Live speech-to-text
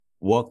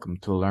Welcome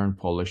to Learn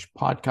Polish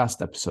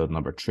Podcast, episode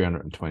number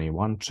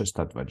 321,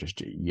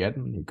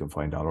 321. You can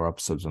find all our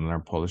episodes on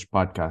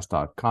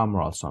learnpolishpodcast.com.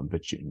 We're also on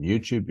BitChute and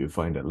YouTube. You'll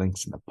find the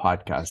links in the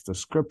podcast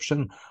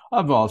description.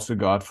 I've also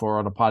got 4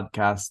 other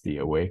podcasts: The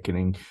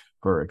Awakening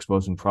for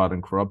Exposing Fraud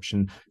and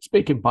Corruption,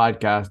 Speaking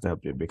Podcast to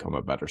help you become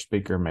a better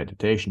speaker,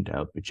 Meditation to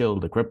help you chill,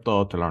 The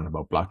Crypto to learn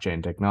about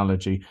blockchain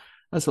technology,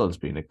 as well as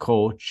being a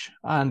coach.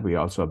 And we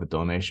also have a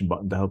donation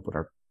button to help with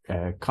our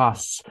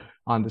costs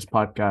on this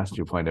podcast.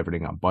 You'll find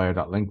everything on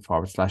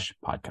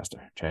bio.link/podcaster.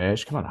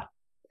 Cześć, Kamala.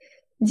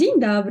 Dzień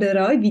dobry,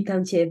 Roy,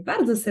 witam Cię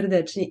bardzo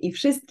serdecznie i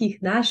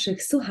wszystkich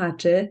naszych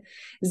słuchaczy.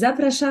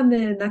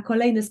 Zapraszamy na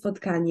kolejne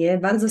spotkanie.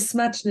 Bardzo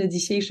smaczny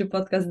dzisiejszy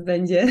podcast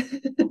będzie.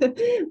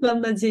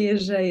 Mam nadzieję,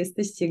 że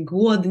jesteście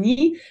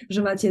głodni,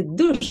 że macie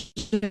duży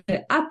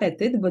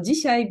apetyt, bo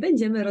dzisiaj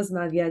będziemy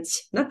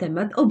rozmawiać na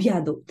temat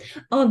obiadu.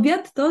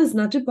 Obiad to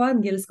znaczy po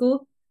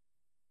angielsku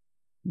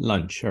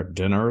Lunch or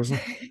dinner.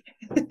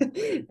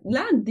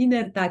 Lunch,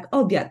 dinner, tak,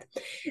 obiad.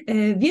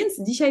 Więc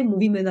dzisiaj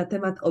mówimy na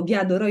temat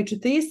obiadu. Roy, czy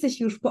ty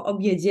jesteś już po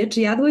obiedzie?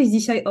 Czy jadłeś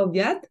dzisiaj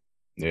obiad?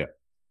 Nie.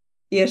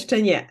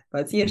 Jeszcze nie,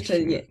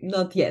 jeszcze nie,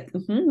 not yet.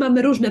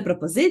 Mamy różne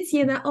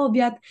propozycje na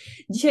obiad.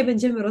 Dzisiaj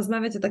będziemy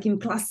rozmawiać o takim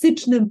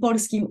klasycznym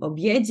polskim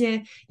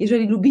obiedzie.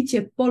 Jeżeli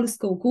lubicie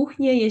polską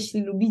kuchnię,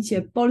 jeśli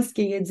lubicie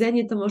polskie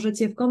jedzenie, to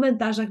możecie w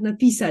komentarzach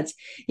napisać,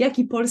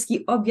 jaki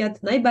polski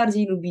obiad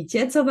najbardziej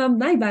lubicie, co wam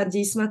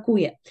najbardziej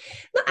smakuje.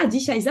 No a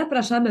dzisiaj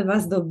zapraszamy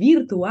was do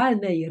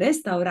wirtualnej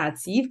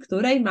restauracji, w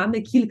której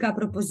mamy kilka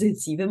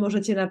propozycji. Wy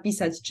możecie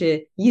napisać,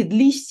 czy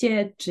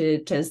jedliście,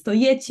 czy często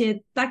jecie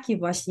takie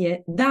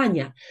właśnie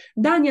dania.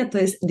 Dania to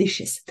jest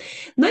dishes.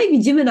 No i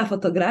widzimy na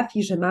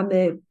fotografii, że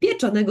mamy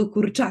pieczonego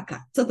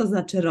kurczaka. Co to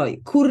znaczy,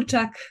 Roy?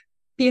 Kurczak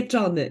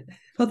pieczony.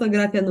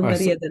 Fotografia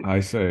numer 1.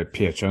 I say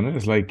pieczony.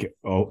 It's like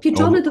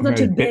pieczony to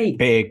znaczy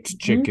baked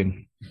chicken.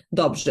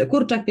 Dobrze,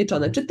 kurczak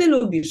pieczony. Czy ty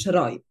lubisz,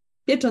 Roy,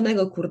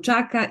 pieczonego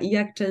kurczaka i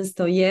jak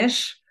często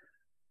jesz?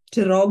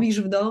 Czy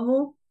robisz w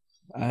domu?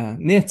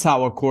 Nie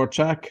cały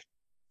kurczak.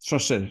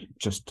 Troszkę,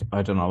 just, I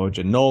don't know,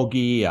 czy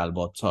nogi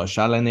albo coś,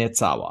 ale nie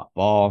cała,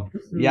 bo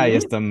ja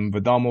jestem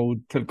w domu,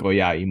 tylko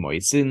ja i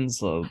mój syn,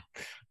 so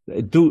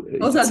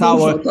to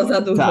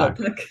za dużo. Tak.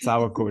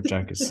 Cały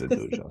kurczak jest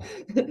dużo.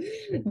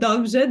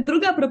 Dobrze,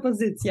 druga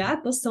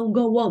propozycja to są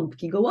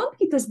gołąbki.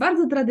 Gołąbki to jest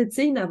bardzo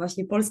tradycyjna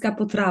właśnie polska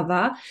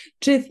potrawa.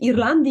 Czy w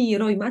Irlandii,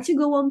 Roy, macie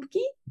gołąbki?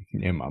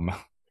 Nie mam.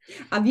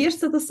 A wiesz,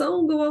 co to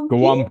są gołąbki?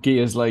 Gołąbki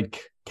is like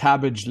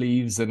cabbage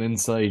leaves and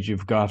inside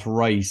you've got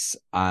rice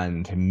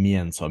and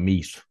mięso,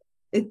 meat.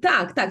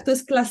 Tak, to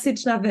jest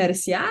klasyczna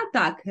wersja.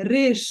 Tak,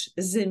 ryż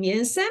z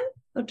mięsem,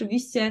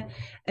 oczywiście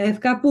w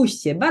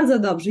kapuście. Bardzo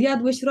dobrze.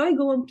 Jadłeś, Roy,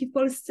 gołąbki w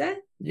Polsce?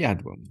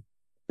 Jadłem.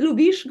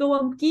 Lubisz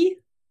gołąbki?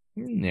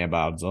 Nie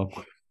bardzo.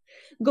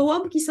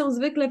 Gołąbki są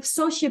zwykle w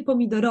sosie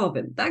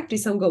pomidorowym, tak? Czyli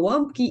są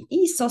gołąbki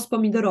i sos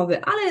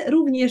pomidorowy, ale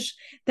również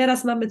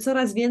teraz mamy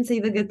coraz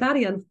więcej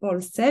wegetarian w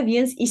Polsce,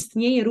 więc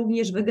istnieje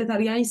również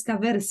wegetariańska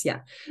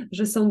wersja,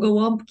 że są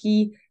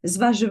gołąbki z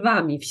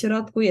warzywami. W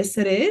środku jest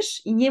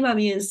ryż i nie ma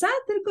mięsa,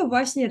 tylko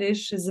właśnie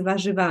ryż z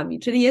warzywami,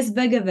 czyli jest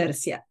wege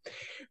wersja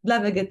dla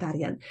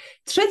wegetarian.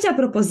 Trzecia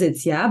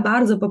propozycja,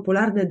 bardzo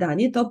popularne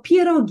danie, to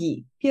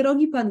pierogi.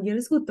 Pierogi po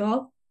angielsku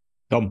to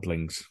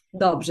dumplings.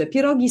 Dobrze,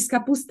 pierogi z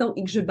kapustą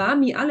i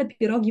grzybami, ale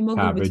pierogi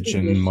mogą być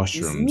również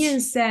i z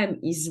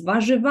mięsem, i z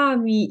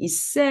warzywami, i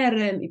z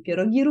serem, i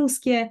pierogi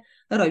ruskie.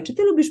 Roy, czy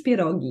ty lubisz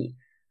pierogi?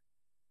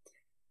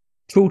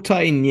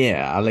 Tutaj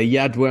nie, ale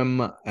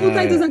jadłem.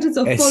 Tutaj to znaczy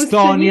co? W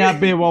Estonia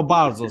było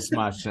bardzo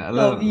smaczne.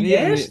 Ale no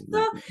wiesz,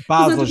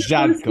 bardzo to znaczy,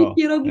 rzadko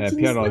pierogi ci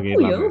nie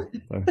smakują.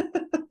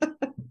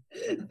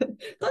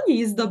 To nie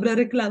jest dobra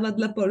reklama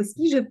dla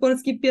Polski, że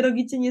polskie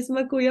pierogi ci nie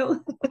smakują.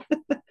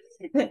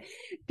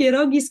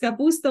 Pierogi z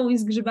kapustą i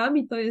z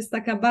grzybami to jest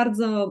taka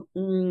bardzo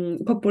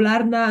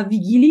popularna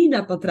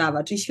wigilijna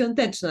potrawa, czyli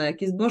świąteczna,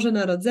 jak jest Boże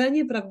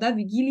Narodzenie, prawda,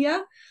 Wigilia,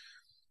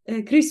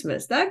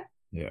 Christmas, tak?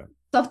 Yeah.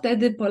 To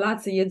wtedy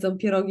Polacy jedzą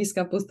pierogi z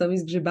kapustą i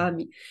z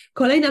grzybami.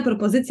 Kolejna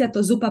propozycja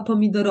to zupa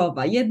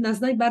pomidorowa, jedna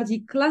z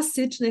najbardziej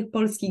klasycznych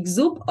polskich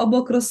zup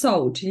obok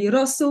rosołu, czyli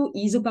rosół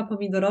i zupa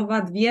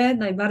pomidorowa, dwie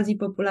najbardziej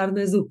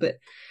popularne zupy.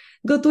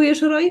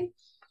 Gotujesz, Roy?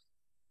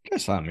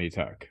 Czasami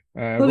tak.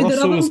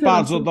 Rosół jest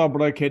bardzo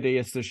dobry, kiedy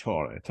jesteś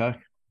chory, tak?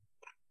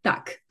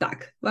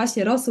 Tak.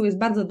 Właśnie rosół jest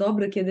bardzo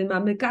dobry, kiedy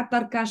mamy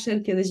katar,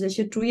 kaszel, kiedy źle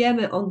się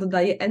czujemy, on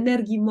dodaje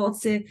energii,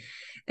 mocy,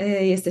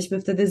 jesteśmy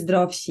wtedy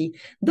zdrowsi.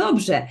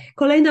 Dobrze,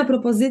 kolejna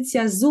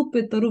propozycja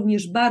zupy to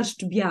również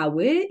barszcz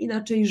biały,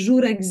 inaczej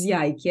żurek z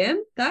jajkiem,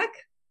 tak?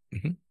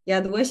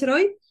 Jadłeś,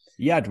 Roy?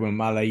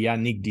 Jadłem, ale ja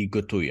nigdy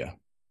gotuję.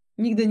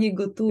 Nigdy nie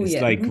gotuję.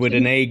 It's like with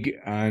an egg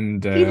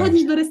and... Czyli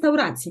chodzisz do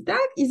restauracji,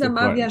 tak? I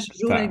zamawiasz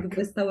żurek w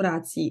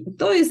restauracji.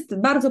 To jest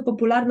bardzo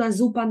popularna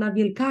zupa na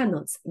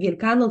Wielkanoc.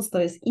 Wielkanoc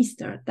to jest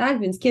Easter, tak?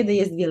 Więc kiedy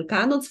jest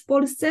Wielkanoc w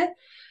Polsce,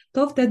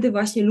 to wtedy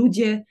właśnie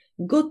ludzie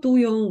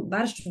gotują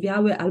barszcz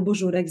biały albo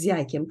żurek z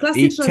jajkiem.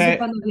 Klasyczna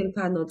zupa na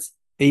Wielkanoc.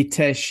 I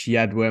też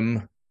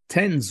jadłem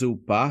ten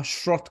zupa w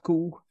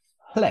środku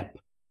chleb.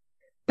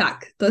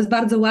 Tak, to jest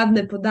bardzo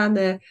ładne,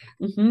 podane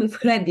w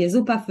chlebie,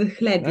 zupa w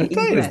chlebie.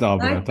 To jest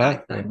dobre,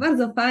 tak? Tak,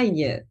 bardzo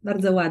fajnie,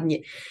 bardzo ładnie.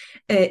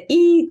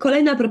 I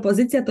kolejna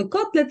propozycja to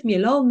kotlet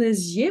mielony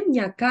z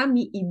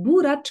ziemniakami i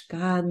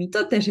buraczkami.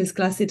 To też jest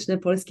klasyczne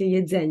polskie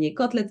jedzenie.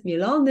 Kotlet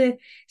mielony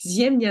z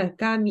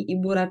ziemniakami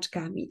i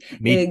buraczkami.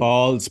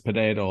 Meatballs,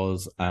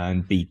 potatoes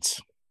and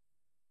beets.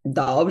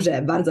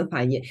 Dobrze, bardzo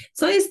fajnie.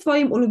 Co jest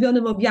Twoim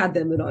ulubionym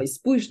obiadem, Roy?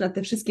 Spójrz na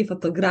te wszystkie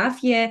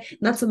fotografie,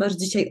 na co masz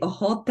dzisiaj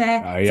ochotę.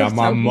 Ja co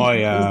mam chciałbyś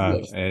moja,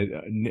 zjeść?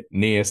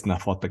 nie jest na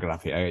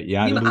fotografii.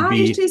 Ja Nie ma,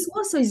 lubię... jeszcze jest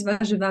łosoś z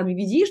warzywami,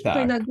 widzisz?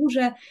 Tutaj Tak. na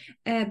górze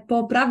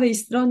po prawej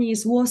stronie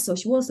jest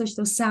łosoś. Łosoś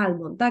to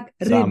salmon, tak?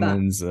 Ryba.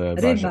 Salmon z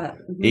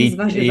Z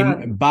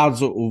warzywami. I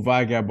bardzo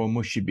uwaga, bo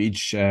musi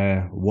być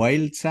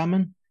wild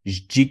salmon,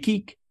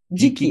 dziki.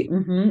 Dziki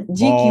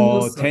Bo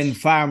łosoś. ten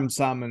farm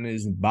salmon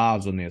jest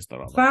bardzo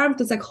niezdrowy. Farm to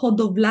jest jak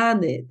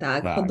hodowlany,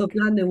 tak?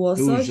 Hodowlany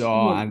łosoś.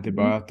 Dużo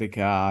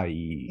antybiotyka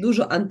i...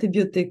 Dużo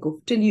antybiotyków,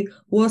 czyli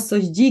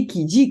łosoś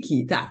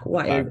dziki, tak,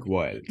 wild. Tak,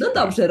 wild. No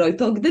dobrze, Roy,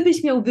 to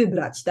gdybyś miał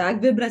wybrać,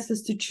 tak? Wybrać to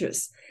jest to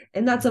choose.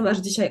 Na co masz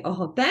dzisiaj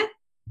ochotę?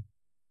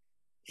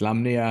 Dla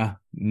mnie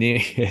nie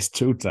jest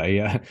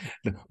tutaj.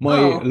 Mój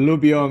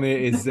ulubiony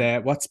jest,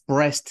 what's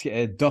breast?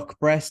 Duck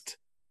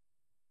breast?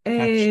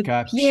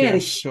 Kaczka,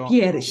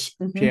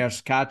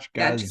 pierś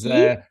kaczka z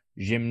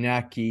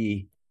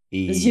ziemniaki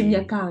i... Z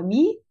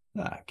ziemniakami?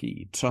 Tak,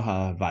 i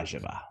trochę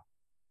warzywa.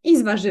 I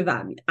z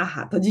warzywami.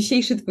 Aha, to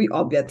dzisiejszy Twój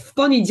obiad. W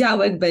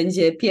poniedziałek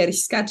będzie pierś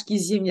z kaczki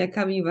z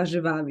ziemniakami i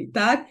warzywami,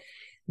 tak?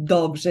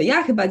 Dobrze,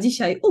 ja chyba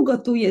dzisiaj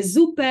ugotuję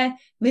zupę.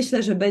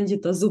 Myślę, że będzie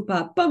to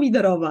zupa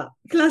pomidorowa.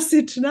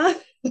 Klasyczna.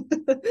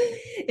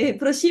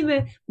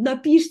 Prosimy,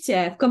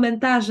 napiszcie w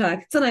komentarzach,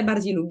 co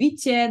najbardziej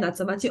lubicie, na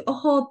co macie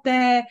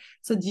ochotę,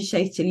 co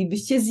dzisiaj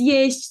chcielibyście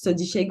zjeść, co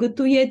dzisiaj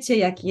gotujecie,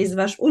 jaki jest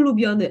Wasz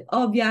ulubiony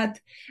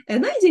obiad.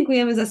 No i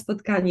dziękujemy za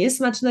spotkanie.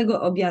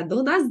 Smacznego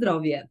obiadu. Na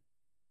zdrowie.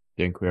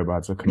 Dziękuję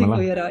bardzo, Camilla.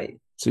 Dziękuję, Roy.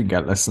 So you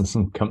get lessons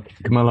on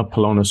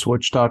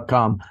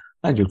CamillaPolonaswitch.com,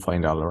 and you'll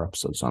find all our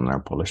episodes on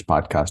our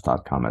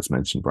PolishPodcast.com, as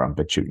mentioned. We're on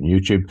BitChute and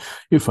YouTube.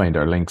 You'll find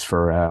our links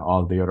for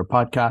all the other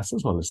podcasts,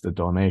 as well as the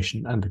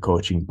donation and the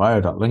coaching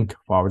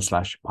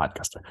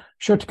bio.link/podcaster.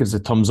 Sure to give us a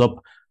thumbs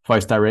up,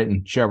 5-star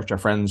rating, share with your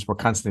friends.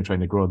 We're constantly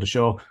trying to grow the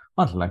show.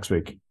 Until next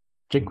week.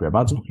 Dziękuję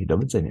bardzo i do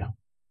widzenia.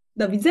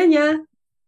 Do widzenia.